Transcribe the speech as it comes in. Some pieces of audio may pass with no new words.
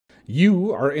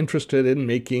You are interested in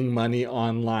making money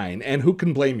online, and who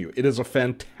can blame you? It is a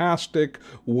fantastic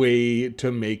way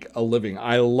to make a living.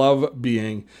 I love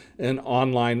being an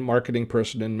online marketing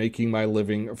person and making my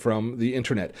living from the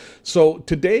internet. So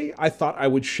today I thought I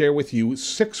would share with you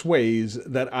 6 ways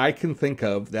that I can think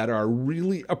of that are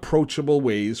really approachable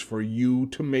ways for you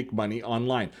to make money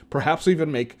online, perhaps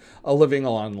even make a living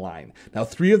online. Now,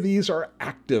 3 of these are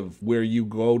active, where you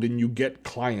go out and you get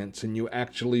clients and you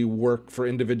actually work for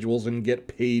individuals and get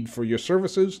paid for your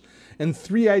services. And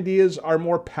 3 ideas are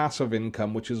more passive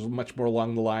income, which is much more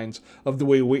along the lines of the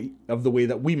way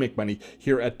that we make money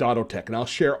here at dottotech. And I'll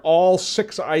share all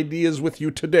 6 ideas with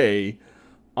you today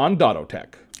on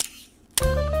dottotech.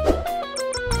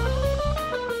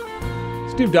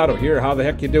 Steve Dotto here. How the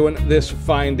heck you doing this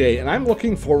fine day? And I'm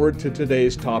looking forward to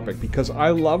today's topic because I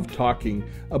love talking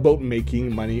about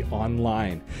making money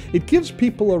online. It gives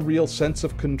people a real sense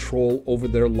of control over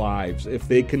their lives if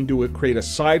they can create a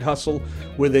side hustle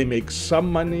where they make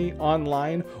some money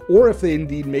online, or if they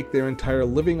indeed make their entire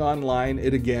living online.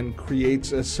 It again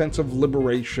creates a sense of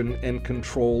liberation and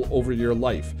control over your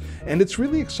life. And it's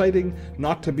really exciting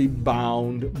not to be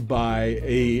bound by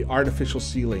an artificial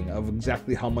ceiling of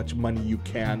exactly how much money you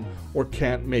can or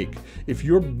can't make. If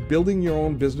you're building your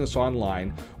own business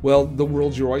online, well, the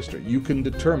world's your oyster. You can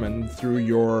determine through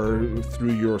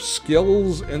your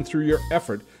skills and through your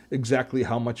effort exactly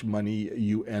how much money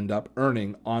you end up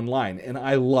earning online. And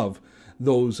I love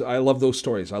those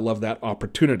stories. I love that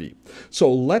opportunity.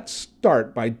 So let's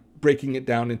start by breaking it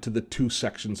down into the 2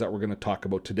 sections that we're going to talk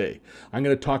about today. I'm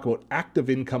going to talk about active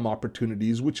income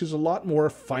opportunities, which is a lot more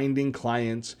finding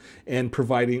clients and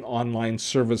providing online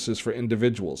services for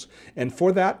individuals. And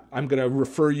for that, I'm going to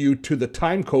refer you to the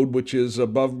time code, which is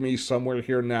above me somewhere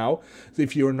here now.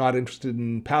 If you are not interested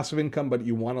in passive income, but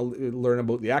you want to learn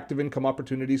about the active income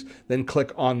opportunities, then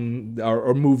click on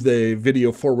or move the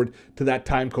video forward to that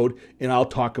time code, and I'll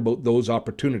talk about those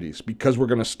opportunities, because we're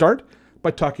going to start by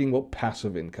talking about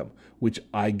passive income, which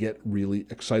I get really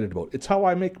excited about. It's how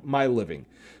I make my living.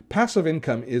 Passive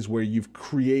income is where you've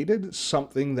created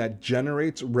something that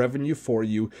generates revenue for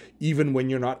you even when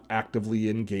you're not actively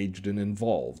engaged and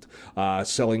involved.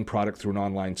 Selling product through an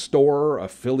online store,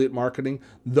 affiliate marketing,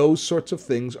 those sorts of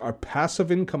things are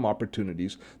passive income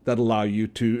opportunities that allow you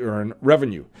to earn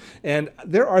revenue. And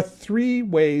there are 3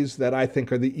 ways that I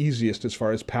think are the easiest as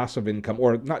far as passive income,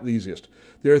 or not the easiest.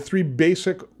 There are 3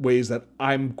 basic ways that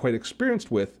I'm quite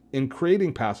experienced with in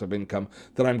creating passive income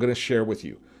that I'm going to share with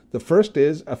you. The first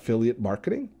is affiliate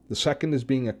marketing. The second is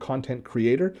being a content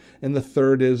creator. And the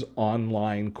third is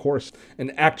online course.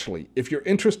 And actually, if you're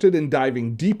interested in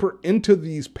diving deeper into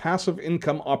these passive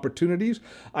income opportunities,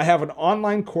 I have an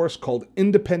online course called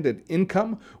Independent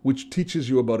Income, which teaches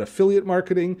you about affiliate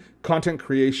marketing, content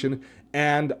creation,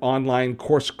 and online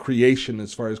course creation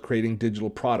as far as creating digital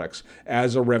products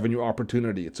as a revenue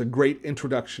opportunity. It's a great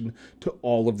introduction to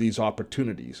all of these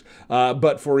opportunities.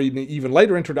 But for an even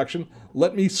later introduction,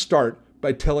 let me start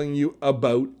by telling you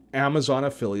about Amazon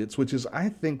affiliates, which is, I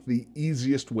think, the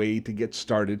easiest way to get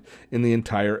started in the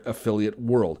entire affiliate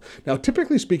world. Now,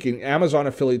 typically speaking, Amazon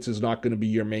affiliates is not going to be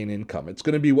your main income. It's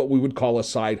going to be what we would call a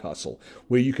side hustle,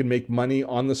 where you can make money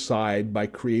on the side by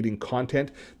creating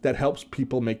content that helps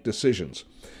people make decisions.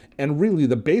 And really,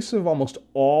 the base of almost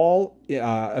all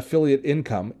affiliate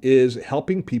income is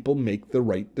helping people make the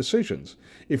right decisions.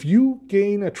 If you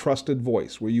gain a trusted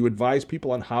voice where you advise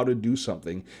people on how to do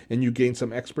something and you gain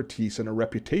some expertise and a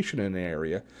reputation in an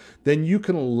area, then you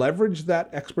can leverage that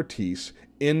expertise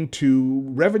into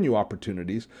revenue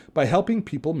opportunities by helping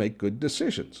people make good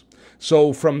decisions.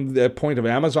 So from the point of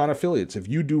Amazon affiliates, if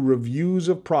you do reviews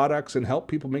of products and help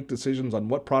people make decisions on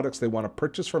what products they want to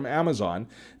purchase from Amazon,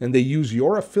 and they use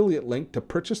your affiliate link to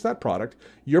purchase that product,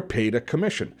 you're paid a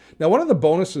commission. Now, one of the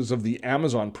bonuses of the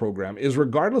Amazon program is,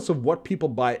 regardless of what people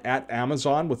buy at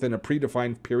Amazon within a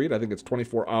predefined period, I think it's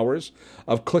 24 hours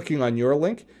of clicking on your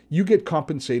link, you get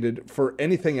compensated for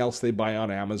anything else they buy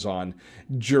on Amazon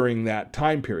during that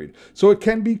time period. So it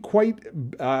can be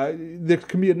there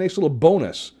can be a nice little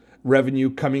bonus revenue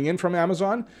coming in from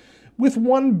Amazon, with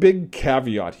one big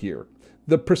caveat here.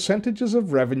 The percentages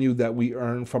of revenue that we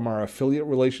earn from our affiliate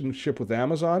relationship with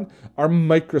Amazon are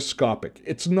microscopic.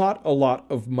 It's not a lot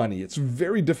of money. It's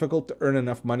very difficult to earn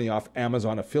enough money off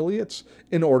Amazon affiliates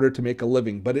in order to make a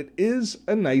living, but it is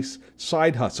a nice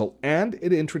side hustle, and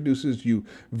it introduces you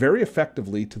very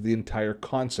effectively to the entire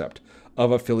concept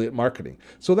of affiliate marketing.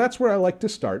 So that's where I like to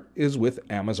start, is with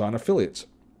Amazon affiliates.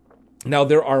 Now,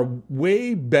 there are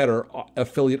way better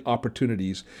affiliate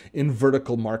opportunities in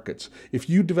vertical markets. If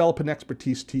you develop an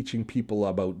expertise teaching people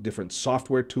about different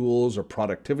software tools or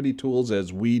productivity tools,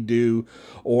 as we do,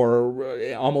 or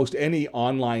almost any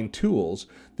online tools,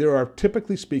 there are,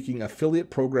 typically speaking, affiliate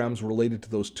programs related to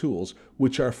those tools,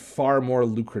 which are far more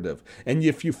lucrative. And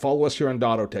if you follow us here on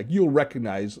dottotech, you'll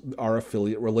recognize our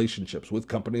affiliate relationships with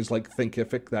companies like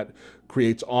Thinkific that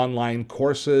creates online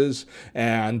courses,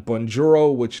 and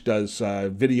Bonjoro, which does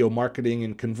video marketing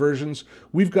and conversions.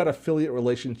 We've got affiliate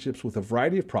relationships with a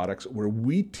variety of products where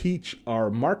we teach our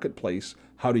marketplace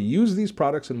how to use these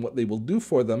products and what they will do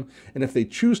for them. And if they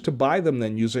choose to buy them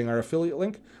then using our affiliate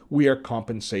link, we are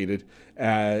compensated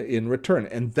in return.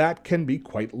 And that can be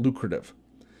quite lucrative.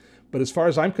 But as far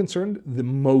as I'm concerned, the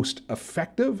most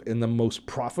effective and the most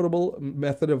profitable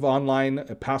method of online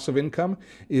passive income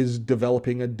is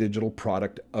developing a digital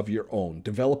product of your own,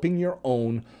 developing your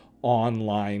own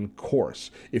online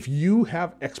course. If you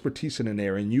have expertise in an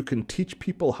area and you can teach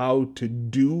people how to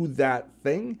do that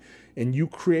thing, and you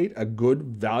create a good,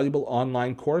 valuable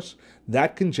online course,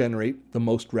 that can generate the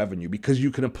most revenue because you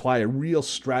can apply a real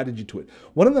strategy to it.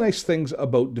 One of the nice things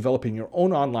about developing your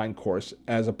own online course,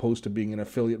 as opposed to being an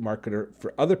affiliate marketer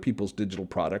for other people's digital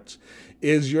products,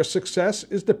 is your success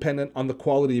is dependent on the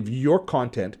quality of your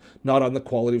content, not on the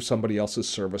quality of somebody else's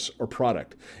service or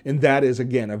product. And that is,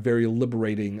 again, a very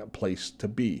liberating place to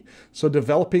be. So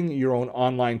developing your own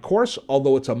online course,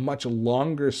 although it's a much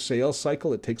longer sales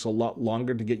cycle, it takes a lot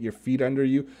longer to get your feet under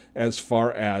you as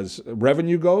far as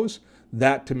revenue goes,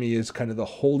 that to me is kind of the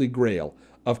holy grail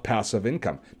of passive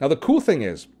income. Now, the cool thing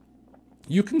is,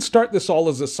 you can start this all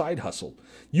as a side hustle.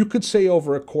 You could say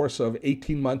over a course of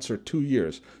 18 months or 2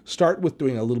 years, start with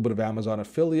doing a little bit of Amazon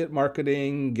affiliate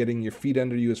marketing, getting your feet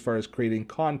under you as far as creating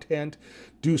content,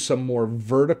 do some more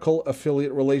vertical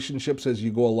affiliate relationships as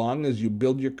you go along, as you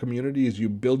build your community, as you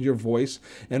build your voice.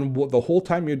 And the whole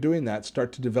time you're doing that,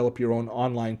 start to develop your own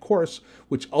online course,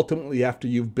 which ultimately, after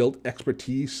you've built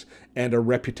expertise and a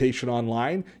reputation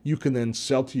online, you can then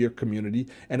sell to your community.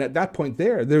 And at that point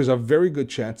there's a very good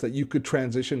chance that you could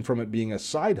transition from it being a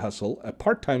side hustle, a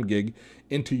part-time gig,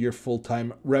 into your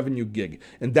full-time revenue gig.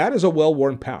 And that is a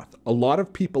well-worn path. A lot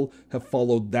of people have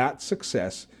followed that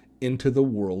success into the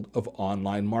world of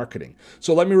online marketing.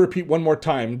 So let me repeat one more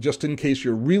time, just in case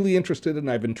you're really interested and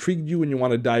I've intrigued you and you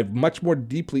want to dive much more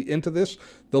deeply into this.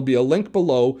 There'll be a link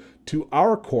below to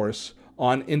our course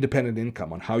on independent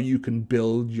income, on how you can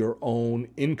build your own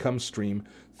income stream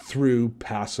through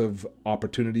passive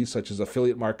opportunities such as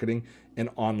affiliate marketing and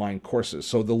online courses.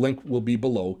 So the link will be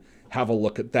below. Have a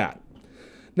look at that.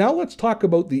 Now let's talk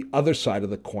about the other side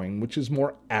of the coin, which is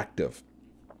more active.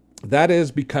 That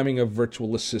is becoming a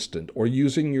virtual assistant or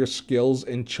using your skills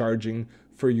and charging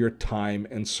for your time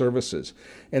and services.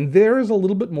 And there is a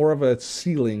little bit more of a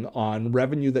ceiling on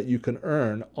revenue that you can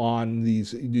earn on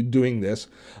doing this.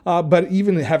 But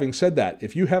even having said that,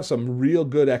 if you have some real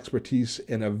good expertise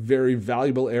in a very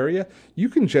valuable area, you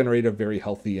can generate a very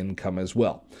healthy income as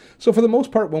well. So for the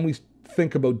most part, when we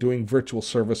think about doing virtual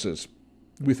services,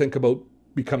 we think about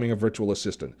becoming a virtual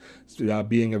assistant,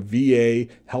 being a VA,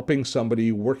 helping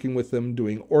somebody, working with them,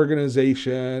 doing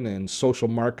organization and social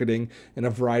marketing and a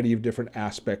variety of different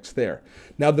aspects there.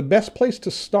 Now, the best place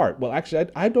to start, well, actually,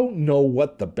 I don't know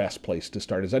what the best place to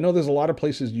start is. I know there's a lot of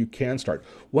places you can start.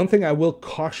 One thing I will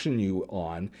caution you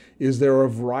on is there are a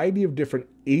variety of different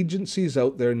agencies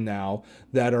out there now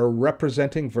that are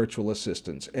representing virtual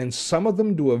assistants, and some of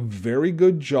them do a very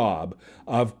good job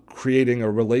of creating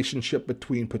a relationship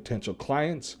between potential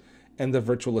clients and the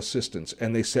virtual assistants,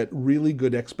 and they set really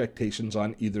good expectations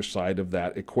on either side of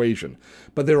that equation.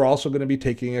 But they're also going to be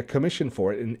taking a commission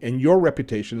for it, and your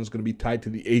reputation is going to be tied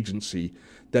to the agency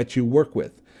that you work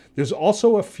with. There's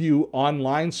also a few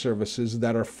online services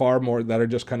that are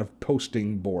just kind of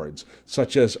posting boards,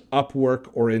 such as Upwork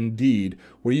or Indeed,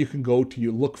 where you can go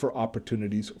to look for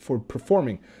opportunities for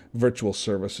performing virtual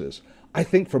services. I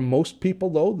think for most people,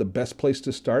 though, the best place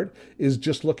to start is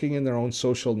just looking in their own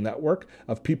social network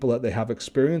of people that they have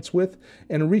experience with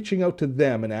and reaching out to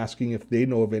them and asking if they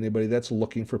know of anybody that's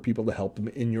looking for people to help them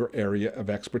in your area of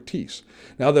expertise.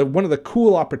 Now, one of the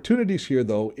cool opportunities here,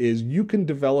 though, is you can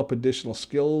develop additional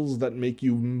skills that make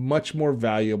you much more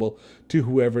valuable to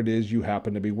whoever it is you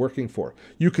happen to be working for.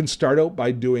 You can start out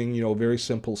by doing, very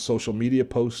simple social media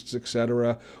posts,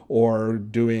 etc., or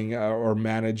doing or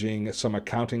managing managing some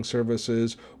accounting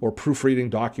services or proofreading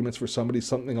documents for somebody,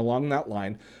 something along that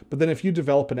line. But then if you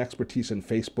develop an expertise in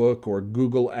Facebook or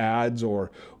Google Ads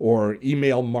or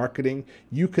email marketing,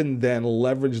 you can then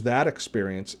leverage that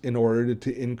experience in order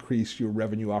to increase your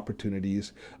revenue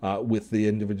opportunities with the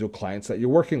individual clients that you're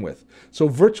working with. So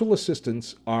virtual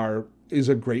assistants is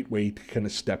a great way to kind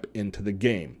of step into the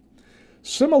game.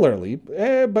 Similarly,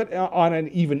 but on an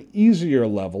even easier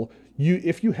level,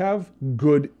 if you have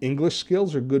good English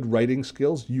skills or good writing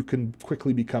skills, you can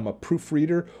quickly become a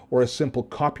proofreader or a simple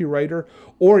copywriter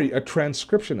or a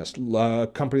transcriptionist. A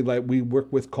company that we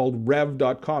work with called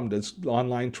Rev.com does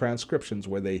online transcriptions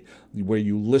where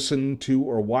you listen to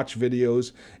or watch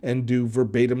videos and do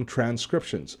verbatim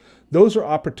transcriptions. Those are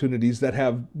opportunities that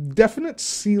have definite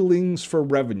ceilings for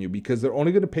revenue because they're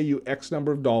only going to pay you X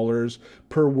number of dollars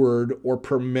per word or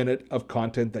per minute of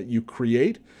content that you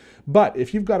create. But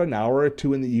if you've got an hour or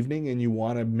two in the evening and you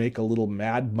want to make a little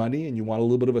mad money and you want a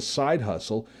little bit of a side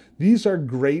hustle, these are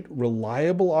great,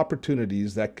 reliable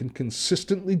opportunities that can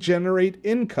consistently generate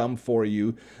income for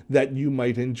you that you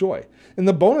might enjoy. And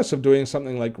the bonus of doing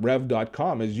something like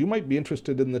Rev.com is you might be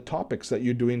interested in the topics that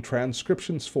you're doing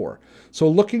transcriptions for. So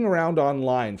looking around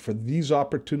online for these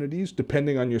opportunities,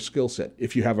 depending on your skill set.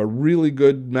 If you have a really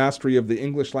good mastery of the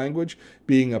English language,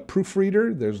 being a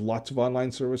proofreader, there's lots of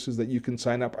online services that you can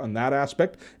sign up on that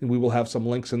aspect, and we will have some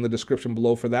links in the description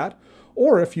below for that.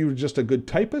 Or if you're just a good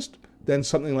typist, then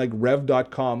something like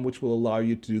Rev.com, which will allow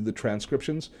you to do the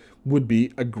transcriptions, would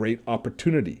be a great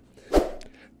opportunity.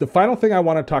 The final thing I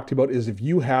want to talk to you about is if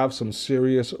you have some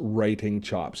serious writing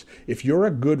chops. If you're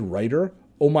a good writer,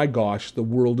 oh my gosh, the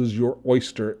world is your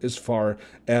oyster as far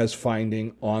as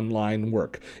finding online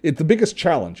work. It's the biggest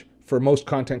challenge for most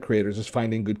content creators is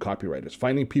finding good copywriters,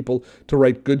 finding people to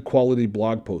write good quality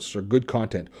blog posts or good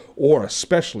content, or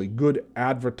especially good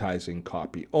advertising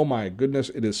copy. Oh my goodness,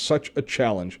 it is such a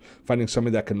challenge finding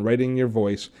somebody that can write in your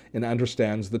voice and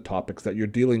understands the topics that you're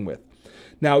dealing with.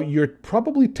 Now, you're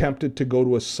probably tempted to go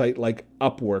to a site like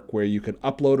Upwork where you can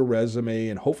upload a resume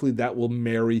and hopefully that will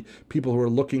marry people who are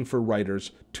looking for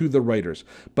writers to the writers.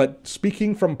 But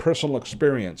speaking from personal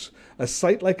experience, a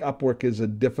site like Upwork is a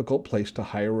difficult place to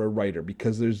hire a writer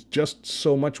because there's just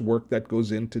so much work that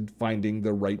goes into finding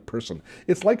the right person.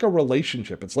 It's like a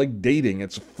relationship. It's like dating.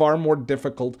 It's far more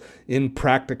difficult in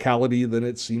practicality than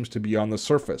it seems to be on the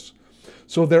surface.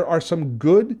 So there are some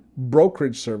good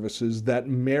brokerage services that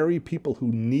marry people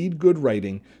who need good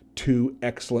writing to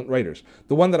excellent writers.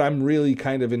 The one that I'm really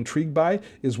kind of intrigued by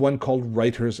is one called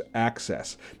Writers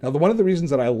Access. Now, one of the reasons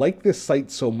that I like this site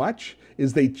so much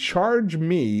is they charge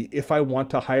me, if I want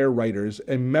to hire writers,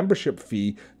 a membership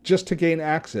fee just to gain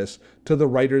access to the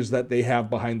writers that they have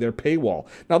behind their paywall.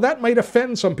 Now, that might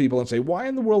offend some people and say, why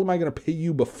in the world am I going to pay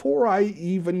you before I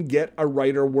even get a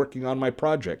writer working on my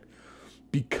project?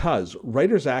 Because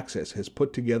Writers Access has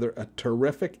put together a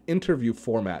terrific interview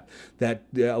format that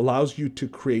allows you to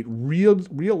create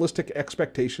realistic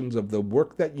expectations of the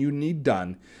work that you need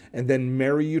done and then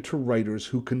marry you to writers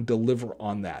who can deliver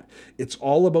on that. It's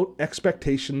all about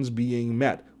expectations being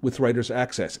met with Writers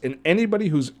Access. And anybody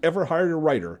who's ever hired a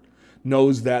writer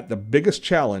knows that the biggest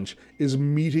challenge is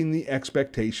meeting the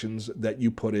expectations that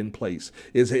you put in place,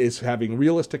 is having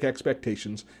realistic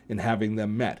expectations and having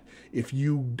them met. If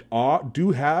you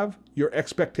do have your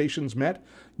expectations met,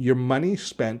 your money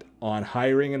spent on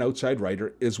hiring an outside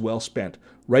writer is well spent.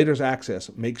 Writers Access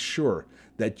makes sure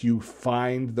that you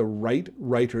find the right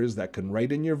writers that can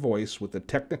write in your voice with the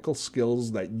technical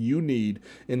skills that you need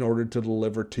in order to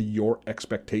deliver to your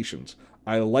expectations.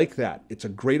 I like that. It's a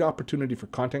great opportunity for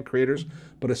content creators,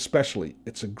 but especially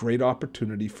it's a great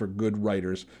opportunity for good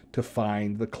writers to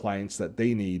find the clients that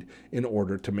they need in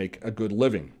order to make a good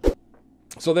living.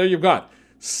 So there you've got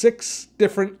 6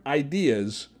 different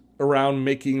ideas around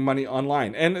making money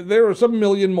online. And there's a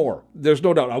million more. There's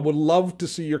no doubt. I would love to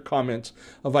see your comments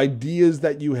of ideas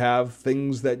that you have,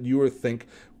 things that you think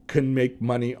can make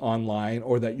money online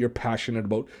or that you're passionate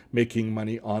about making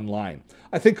money online.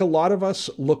 I think a lot of us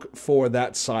look for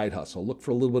that side hustle, look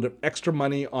for a little bit of extra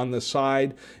money on the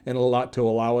side and a lot to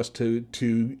allow us to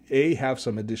have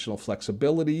some additional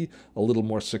flexibility, a little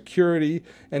more security,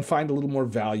 and find a little more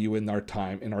value in our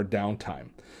time, in our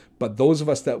downtime. But those of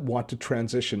us that want to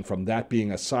transition from that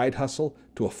being a side hustle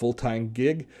to a full-time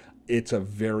gig, it's a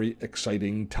very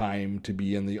exciting time to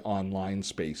be in the online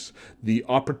space. The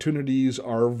opportunities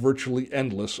are virtually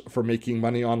endless for making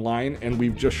money online, and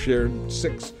we've just shared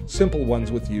 6 simple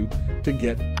ones with you to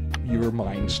get your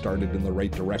mind started in the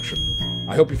right direction.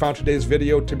 I hope you found today's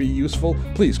video to be useful.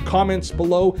 Please, comments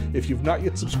below. If you've not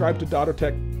yet subscribed to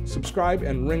dottotech, subscribe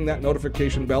and ring that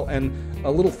notification bell, and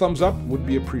a little thumbs up would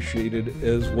be appreciated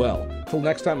as well. Till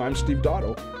next time, I'm Steve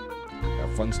Dotto.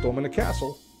 Have fun storming the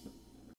castle.